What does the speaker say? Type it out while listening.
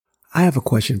I have a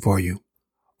question for you.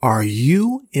 Are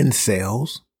you in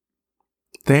sales?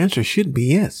 The answer should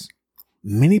be yes.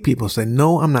 Many people say,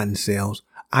 no, I'm not in sales.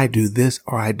 I do this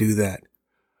or I do that.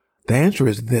 The answer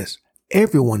is this.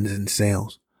 Everyone is in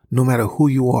sales. No matter who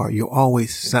you are, you're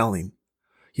always selling.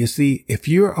 You see, if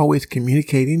you're always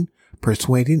communicating,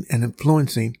 persuading, and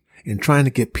influencing and trying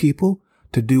to get people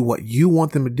to do what you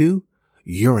want them to do,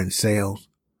 you're in sales.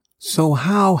 So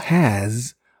how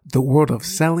has the world of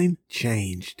selling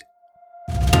changed?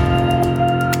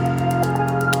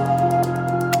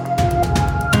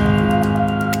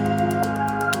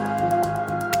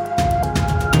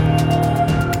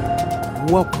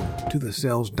 Welcome to the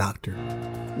Sales Doctor,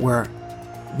 where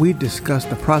we discuss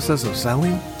the process of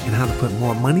selling and how to put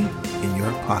more money in your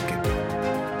pocket.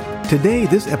 Today,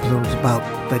 this episode is about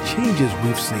the changes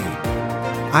we've seen.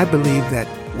 I believe that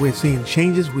we're seeing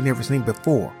changes we've never seen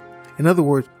before. In other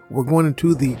words, we're going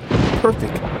into the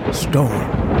perfect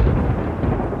storm.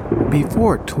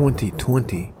 Before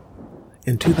 2020,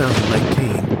 in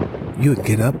 2019, you would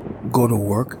get up, go to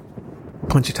work,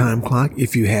 punch a time clock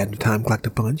if you had a time clock to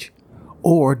punch,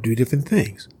 or do different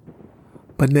things.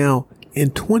 But now,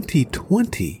 in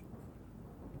 2020,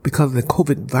 because of the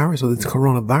COVID virus or this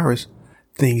coronavirus,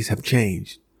 things have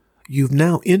changed. You've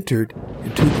now entered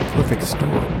into the perfect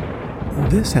storm.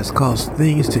 This has caused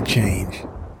things to change.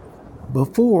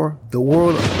 Before, the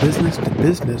world of business to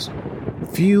business,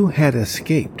 few had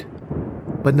escaped.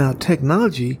 But now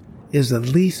technology is the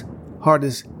least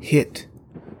hardest hit.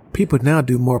 People now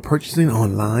do more purchasing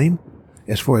online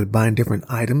as far as buying different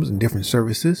items and different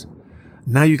services.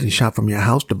 Now you can shop from your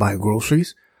house to buy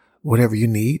groceries, whatever you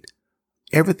need.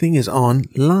 Everything is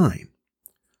online.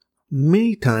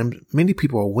 Many times, many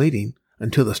people are waiting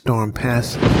until the storm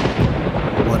passes.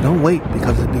 Well, don't wait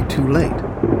because it'll be too late.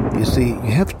 You see,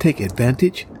 you have to take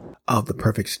advantage of the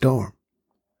perfect storm.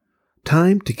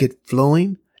 Time to get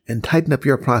flowing and tighten up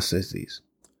your processes.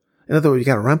 In other words, you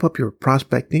got to ramp up your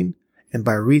prospecting and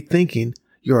by rethinking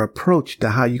your approach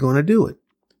to how you're going to do it.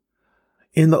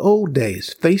 In the old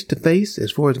days, face-to-face,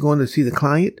 as far as going to see the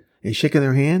client and shaking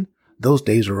their hand, those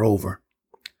days are over.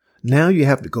 Now you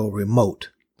have to go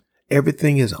remote.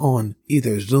 Everything is on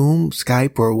either Zoom,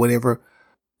 Skype, or whatever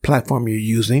platform you're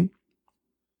using.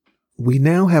 We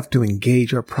now have to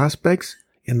engage our prospects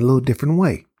in a little different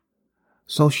way.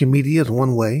 Social media is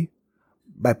one way,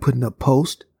 by putting up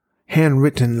posts.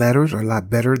 Handwritten letters are a lot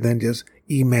better than just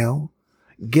email.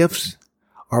 Gifts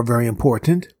are very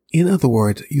important. In other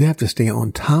words, you have to stay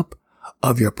on top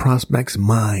of your prospect's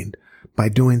mind by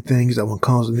doing things that will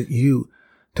cause you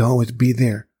to always be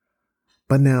there.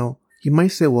 But now you might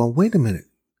say, well, wait a minute.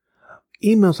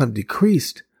 Emails have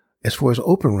decreased as far as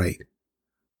open rate.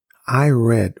 I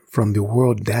read from the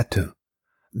world data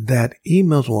that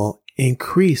emails will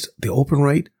increase the open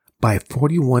rate by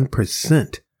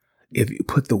 41% if you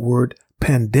put the word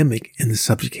pandemic in the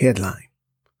subject headline.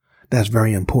 That's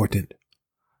very important.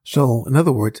 So, in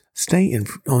other words, stay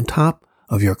on top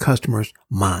of your customer's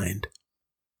mind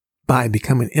by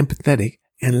becoming empathetic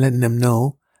and letting them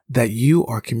know that you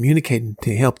are communicating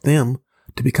to help them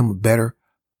to become a better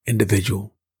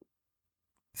individual.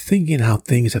 Thinking how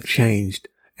things have changed,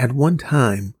 at one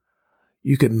time,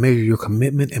 you could measure your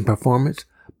commitment and performance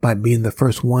by being the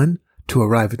first one to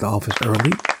arrive at the office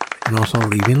early and also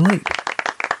leaving late.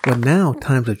 But now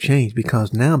times have changed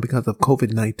because of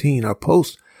COVID-19 or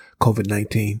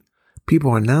post-COVID-19,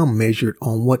 people are now measured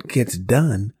on what gets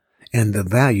done and the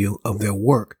value of their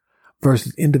work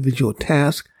versus individual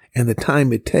tasks and the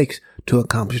time it takes to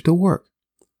accomplish the work.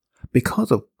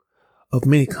 Because of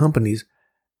many companies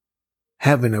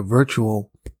having a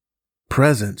virtual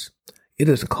presence, it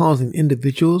is causing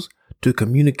individuals to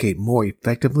communicate more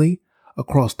effectively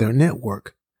across their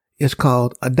network. It's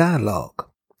called a dialogue.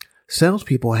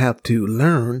 Salespeople have to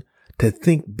learn to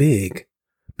think big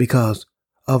because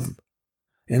of,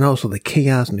 and also the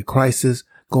chaos and the crisis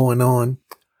going on.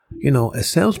 You know, a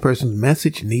salesperson's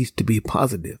message needs to be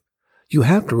positive. You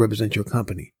have to represent your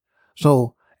company.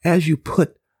 So as you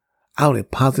put out a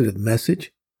positive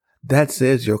message that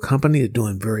says your company is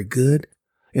doing very good,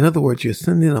 in other words, you're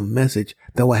sending a message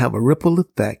that will have a ripple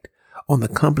effect on the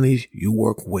companies you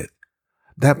work with.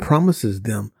 That promises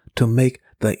them to make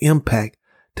the impact,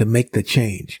 to make the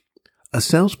change. A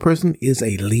salesperson is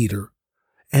a leader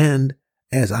and,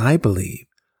 as I believe,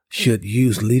 should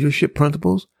use leadership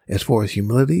principles as far as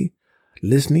humility,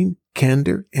 listening,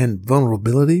 candor, and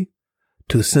vulnerability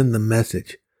to send the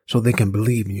message so they can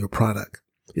believe in your product.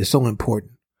 It's so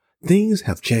important. Things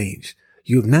have changed.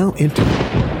 You've now entered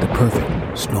the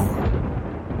perfect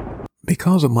storm.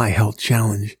 Because of my health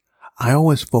challenge, I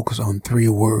always focus on 3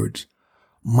 words: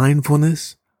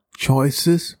 mindfulness,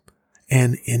 choices,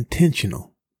 and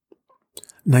intentional.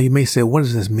 Now you may say, what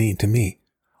does this mean to me?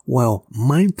 Well,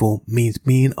 mindful means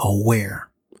being aware.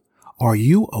 Are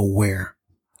you aware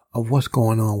of what's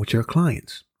going on with your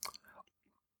clients?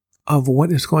 Of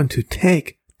what it's going to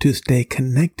take to stay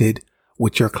connected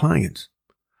with your clients?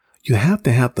 You have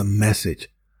to have the message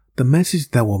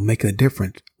that will make a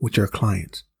difference with your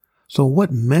clients. So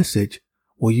what message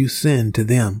will you send to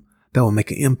them that will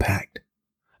make an impact?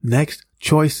 Next,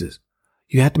 choices.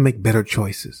 You have to make better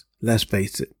choices. Let's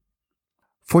face it.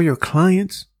 For your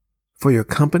clients, for your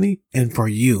company, and for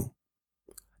you.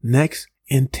 Next,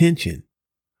 intention.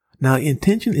 Now,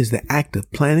 intention is the act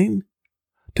of planning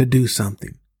to do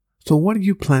something. So what are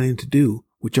you planning to do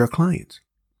with your clients?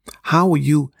 How will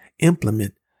you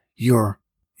implement your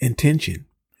intention?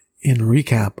 In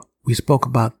recap, we spoke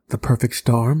about the perfect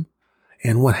storm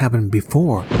and what happened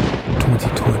before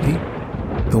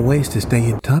 2020, the ways to stay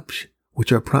in touch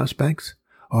with your prospects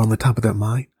are on the top of their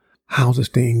mind, how to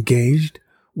stay engaged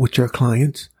with your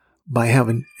clients by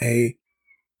having a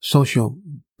social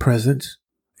presence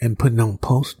and putting on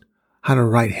posts, how to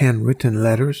write handwritten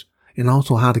letters, and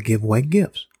also how to give away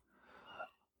gifts.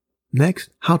 Next,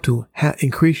 how to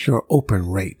increase your open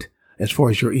rate as far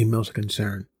as your emails are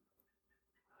concerned.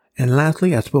 And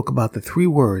lastly, I spoke about the 3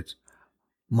 words,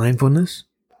 mindfulness,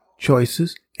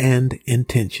 choices, and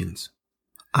intentions.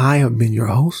 I have been your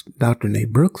host, Dr.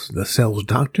 Nate Brooks, the Sales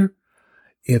Doctor.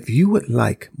 If you would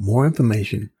like more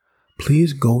information,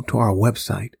 please go to our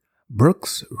website,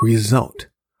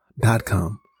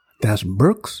 brooksresult.com. That's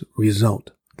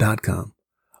brooksresult.com.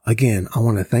 Again, I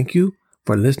want to thank you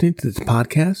for listening to this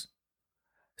podcast.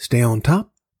 Stay on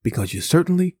top because you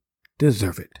certainly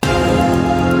deserve it.